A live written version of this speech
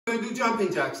We're going to do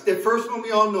jumping jacks. The first one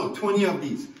we all know, 20 of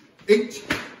these. 1,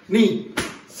 2,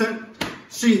 3,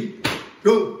 4,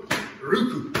 go,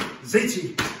 ruku,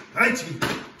 zechi, hachi,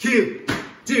 kyu,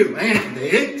 do, and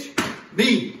 1,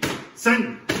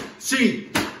 2, 3,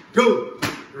 4, go,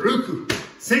 ruku,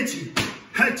 zechi,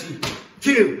 hachi,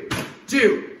 kyu,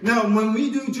 do. Now, when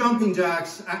we do jumping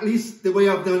jacks, at least the way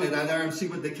I've done it at RMC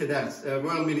with the cadets,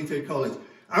 Royal Military College,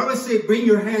 I always say bring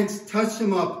your hands, touch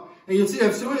them up, and you'll see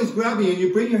if someone is grabbing you,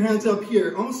 you bring your hands up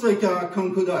here, almost like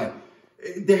Kung Fu Dai.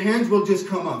 The hands will just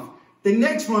come off. The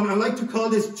next one, I like to call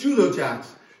this judo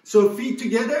jacks. So feet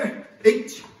together, 1,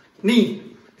 2,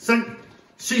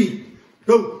 3, 4,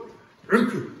 go,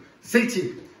 ruku,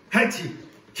 sechi, hachi,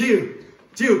 kyu,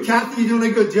 do. Kathy, you're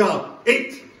doing a good job.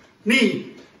 1,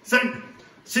 2,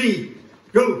 3, 4,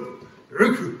 go,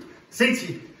 ruku,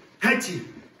 sechi, hachi,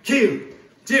 kyu,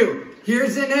 do.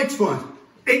 Here's the next one.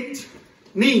 1,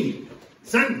 2, 3,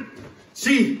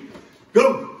 4,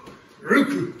 go,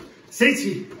 ruku,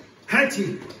 sechi,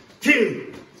 hachi,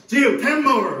 kyu, do. 10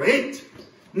 more. 1,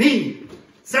 2,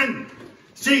 3,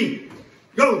 4,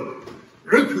 go,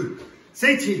 ruku,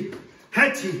 sechi,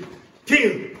 hachi,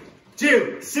 kyu,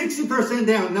 do. 60%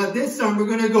 down. Now this time we're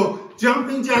going to go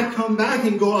jumping jack, come back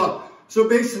and go up. So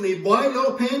basically wide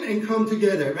open and come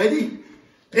together. Ready?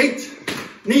 1,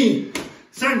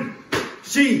 2,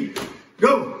 3, 4,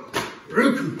 go,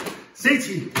 ruku,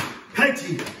 sechi,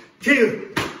 hachi,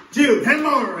 kyu, do. 10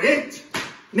 more. 1,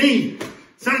 2,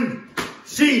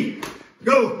 3, 4,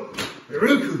 go,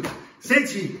 ruku,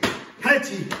 sechi,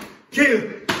 hachi,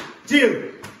 kyu,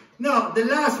 do. Now the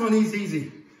last one is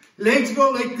easy. Legs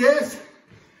go like this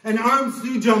and arms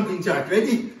do jumping jack.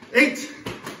 Ready? 1, 2,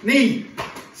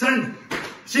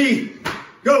 3, 4,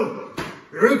 go,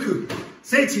 ruku,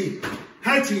 sechi,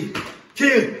 hachi,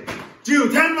 kyu, do.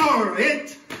 10 more. 1,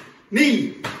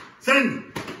 2,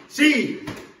 3,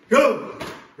 4, go,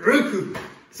 ruku,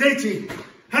 sechi,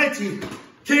 hachi,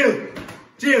 kyu,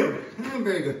 do.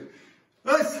 Very good.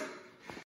 Let's